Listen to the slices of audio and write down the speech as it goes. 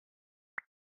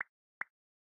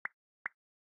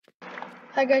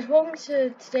Hi guys, welcome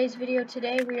to today's video.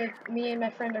 Today me and my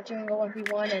friend are doing a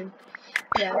 1v1 and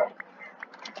yeah.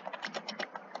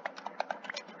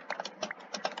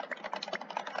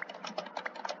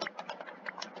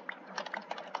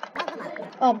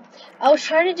 I was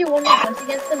trying to do 1v1s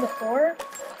against them before,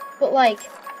 but like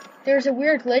there's a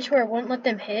weird glitch where it wouldn't let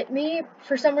them hit me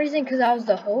for some reason because I was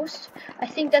the host. I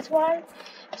think that's why.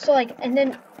 So like, and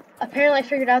then apparently I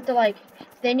figured out that like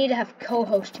they need to have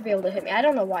co-host to be able to hit me. I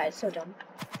don't know why, it's so dumb.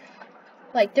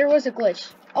 Like, there was a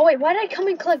glitch. Oh, wait, why did I come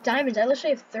and collect diamonds? I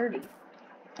literally have 30.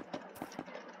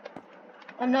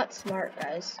 I'm not smart,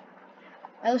 guys.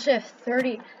 I literally have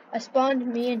 30. I spawned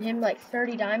me and him, like,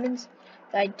 30 diamonds.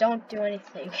 I don't do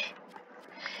anything.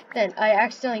 Then I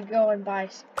accidentally go and buy...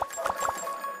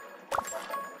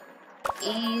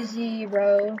 Easy,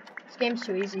 bro. This game's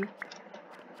too easy.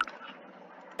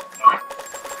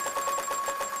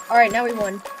 Alright, now we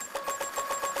won.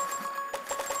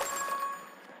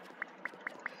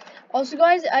 Also,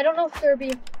 guys, I don't know if there'll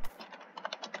be...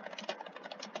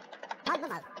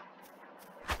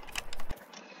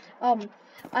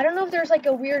 I don't know if there's like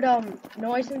a weird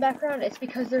noise in the background. It's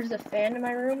because there's a fan in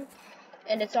my room,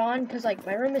 and it's on because like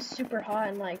my room is super hot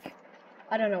and like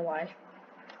I don't know why.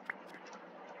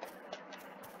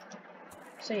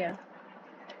 So yeah.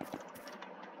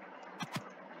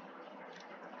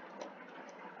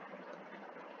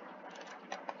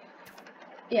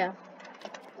 Yeah.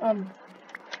 I'm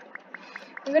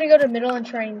gonna go to middle and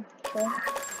try and kill.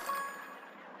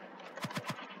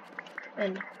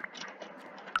 And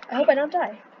I hope I don't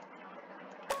die.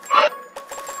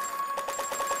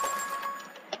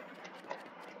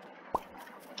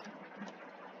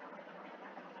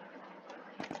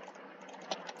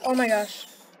 Oh my gosh.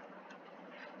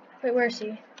 Wait, where is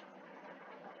he?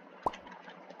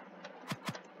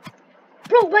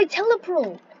 Bro, my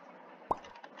telepro!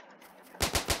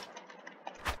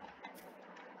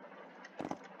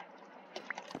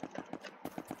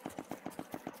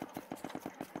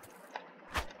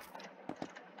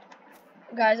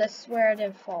 Guys, I swear I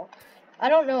didn't fall. I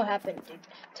don't know what happened, dude.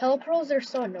 Telepearls are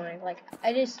so annoying. Like,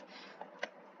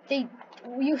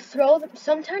 you throw them,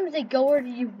 sometimes they go where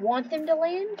you want them to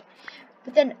land,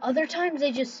 but then other times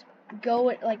they just go,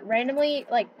 like, randomly,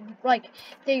 like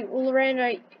they will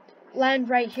land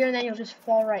right here, and then you'll just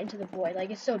fall right into the void. Like,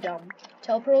 it's so dumb.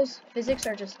 Telepearls, physics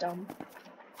are just dumb.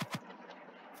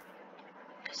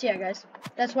 So yeah, guys,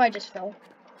 that's why I just fell.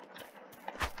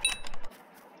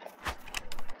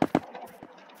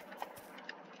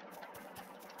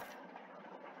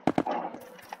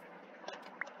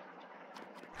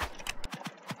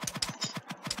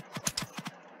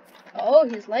 Oh,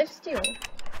 his lifesteal.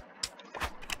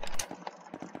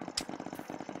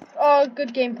 Oh,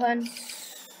 good game plan.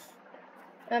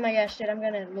 Oh my gosh, dude, I'm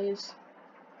gonna lose.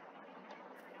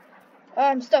 Oh,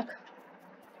 I'm stuck.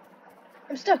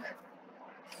 I'm stuck.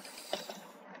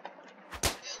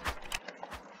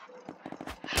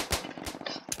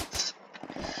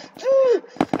 Dude,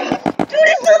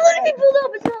 it's not letting me build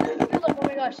up. It's not letting me build up. Oh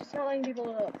my gosh, it's not letting me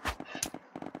build up.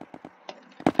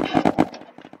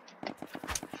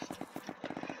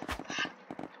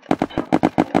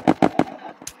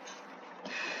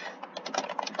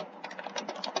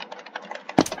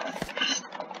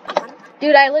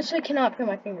 Dude, I literally cannot feel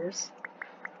my fingers.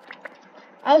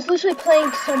 I was literally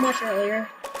playing so much earlier.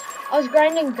 I was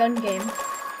grinding gun game.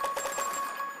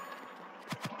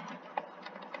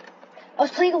 I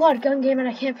was playing a lot of gun game and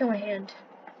I can't feel my hand.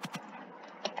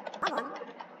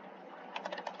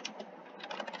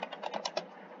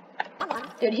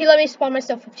 Dude, he let me spawn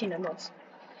myself 15 emeralds.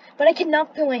 But I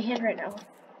cannot feel my hand right now.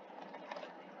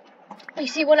 You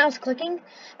see, when I was clicking,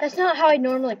 that's not how I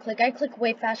normally click. I click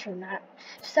way faster than that.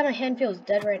 Just that my hand feels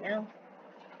dead right now.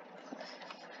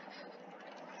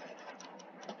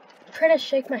 I'm trying to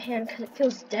shake my hand because it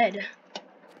feels dead.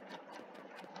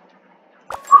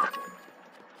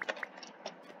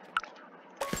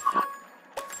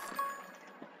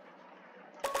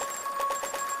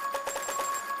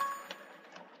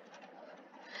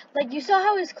 Like, you saw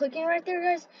how he was clicking right there,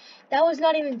 guys? That was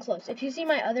not even close. If you see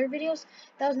my other videos,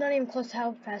 that was not even close to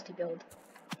how fast he built.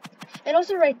 And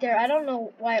also right there, I don't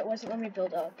know why it wasn't letting me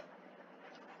build up.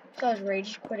 So I was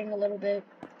rage quitting a little bit.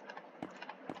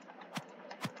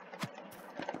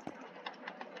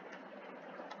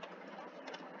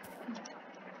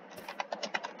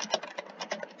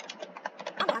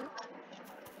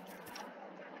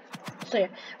 So yeah,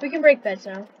 we can break beds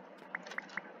now.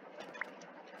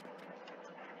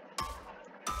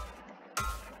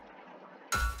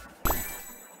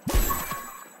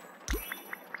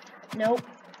 Nope.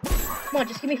 Come on,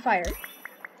 just give me fire.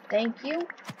 Thank you.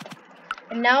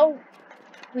 And now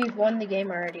We've won the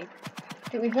game already.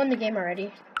 Dude, we've won the game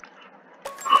already.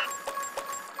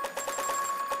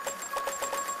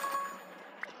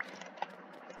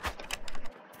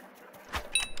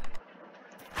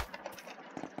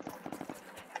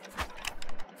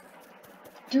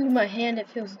 Dude, my hand, it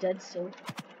feels dead still.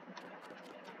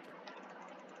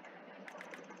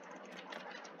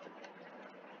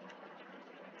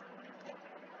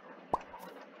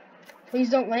 Please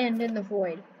don't land in the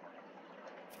void.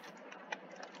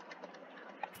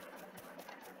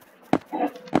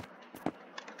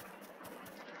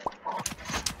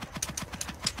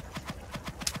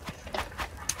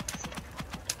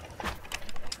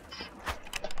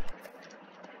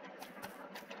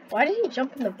 Why did he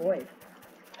jump in the void?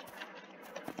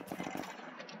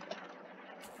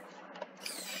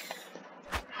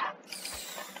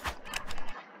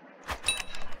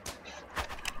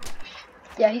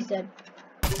 Yeah, he's dead.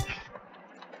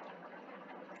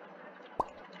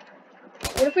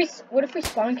 What if we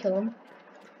spawn kill him?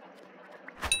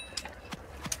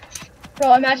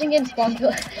 Bro, imagine getting spawn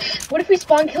kill. What if we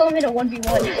spawn kill him in a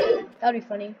 1v1? That'd be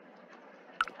funny.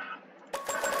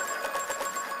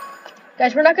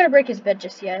 Guys, we're not gonna break his bed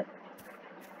just yet.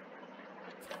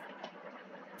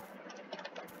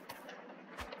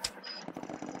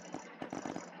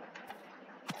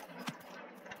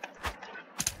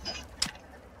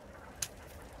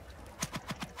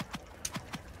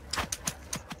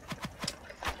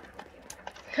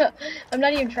 I'm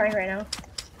not even trying right now.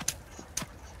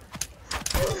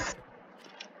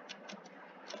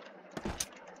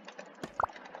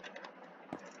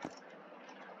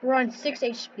 We're on 6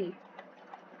 HP.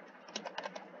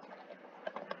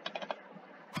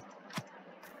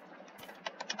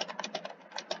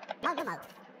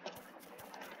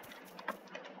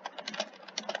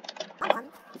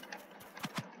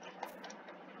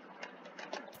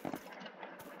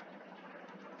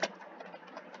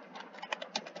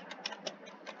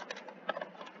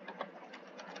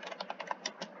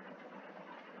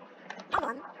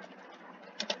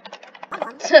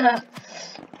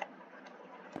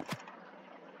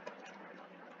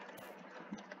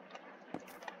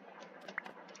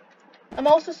 I'm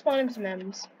also spawning some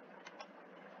M's.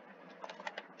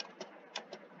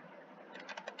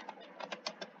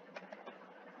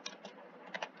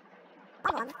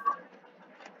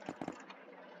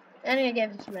 And I gave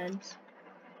him some M's.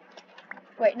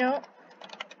 Wait, no.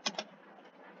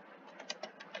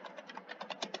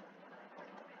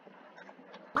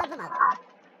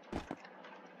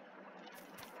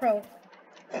 Pro.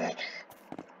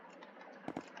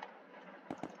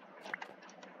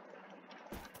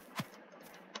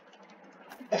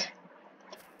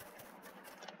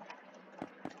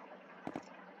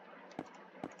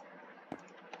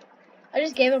 I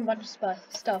just gave him a bunch of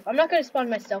stuff. I'm not gonna spawn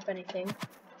myself anything.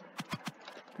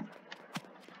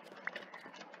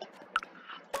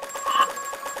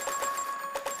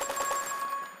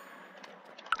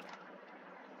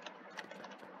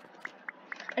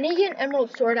 I need to get an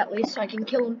emerald sword at least so I can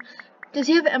kill him. Does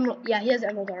he have emerald? Yeah, he has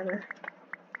emerald armor.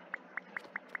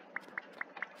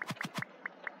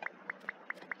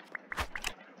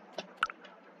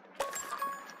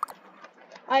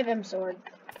 I have M sword.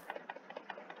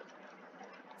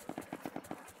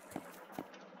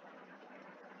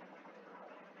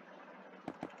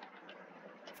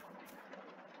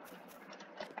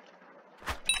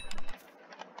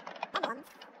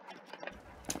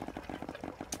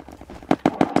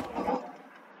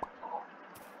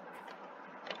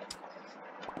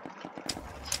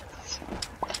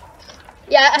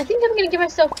 Yeah, I think I'm gonna give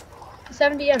myself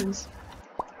 70 M's.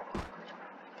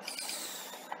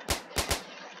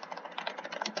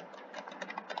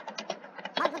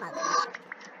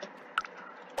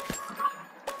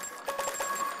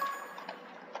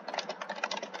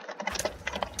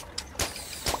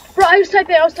 Bro, I was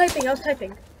typing.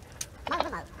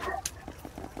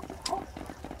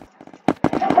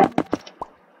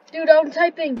 Dude, I'm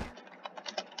typing.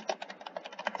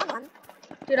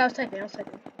 Dude, I was typing.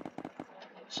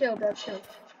 Chill, bro, chill.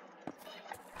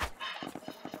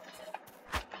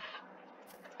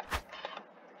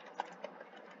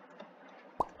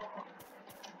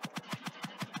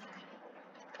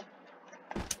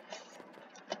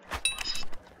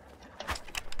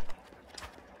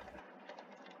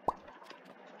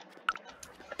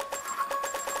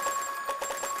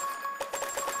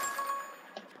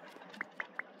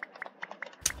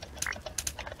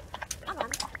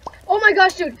 Oh my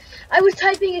gosh, dude. I was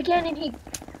typing again and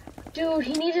Dude,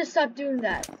 he needs to stop doing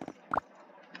that.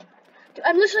 Dude,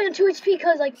 I'm literally on 2 HP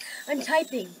because, like, I'm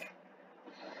typing.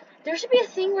 There should be a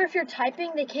thing where if you're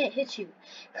typing, they can't hit you.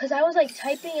 Because I was, like,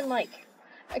 typing and, like,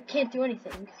 I can't do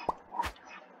anything.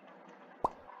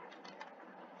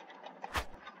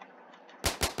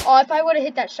 Oh, if I would have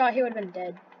hit that shot, he would have been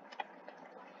dead.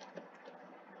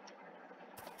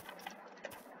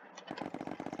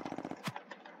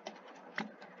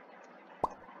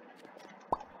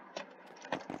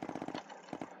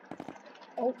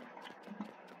 Oh.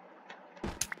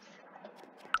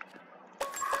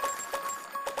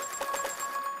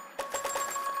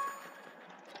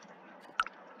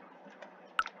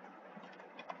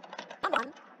 Come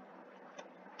on.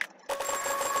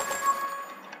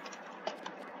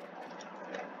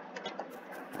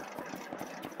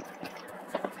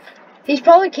 He's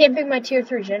probably camping my tier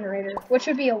 3 generator, which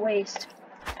would be a waste,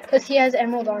 because he has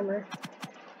emerald armor.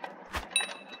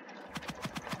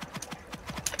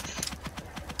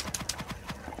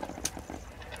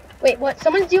 Wait, what?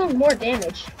 Someone's dealing more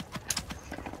damage.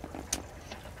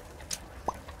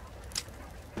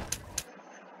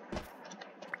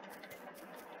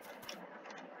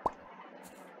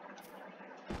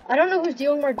 I don't know who's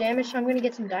dealing more damage, so I'm gonna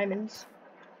get some diamonds.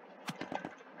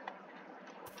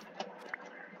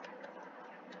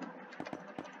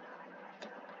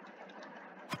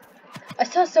 I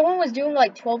saw someone was doing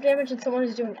like 12 damage and someone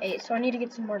was doing 8, so I need to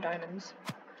get some more diamonds.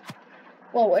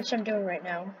 Well, which I'm doing right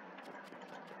now.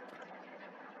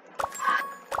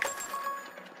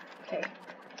 Okay.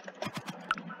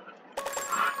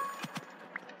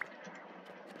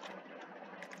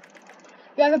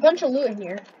 You have a bunch of loot in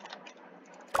here.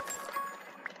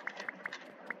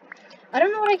 I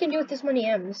don't know what I can do with this many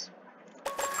M's.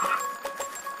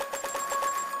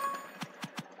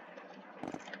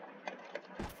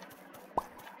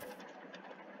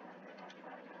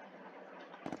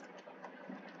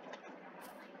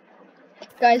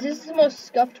 Guys, this is the most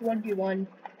scuffed 1v1.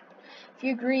 If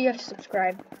you agree, you have to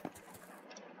subscribe.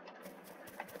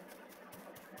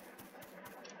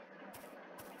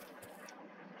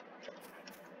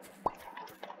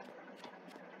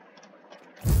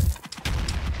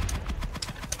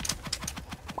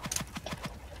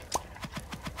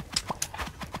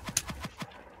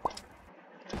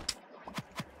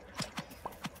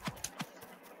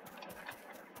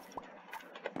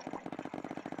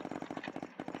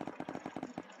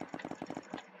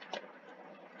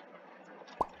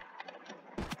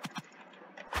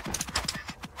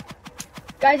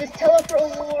 Guys, it's Telepro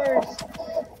Wars.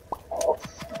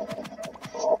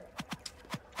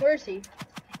 Where is he?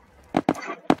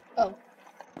 Oh.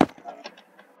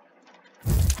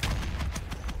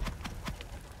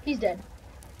 He's dead.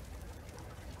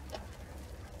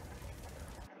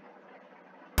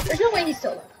 There's no way he's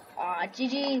still alive. Ah,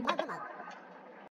 GG.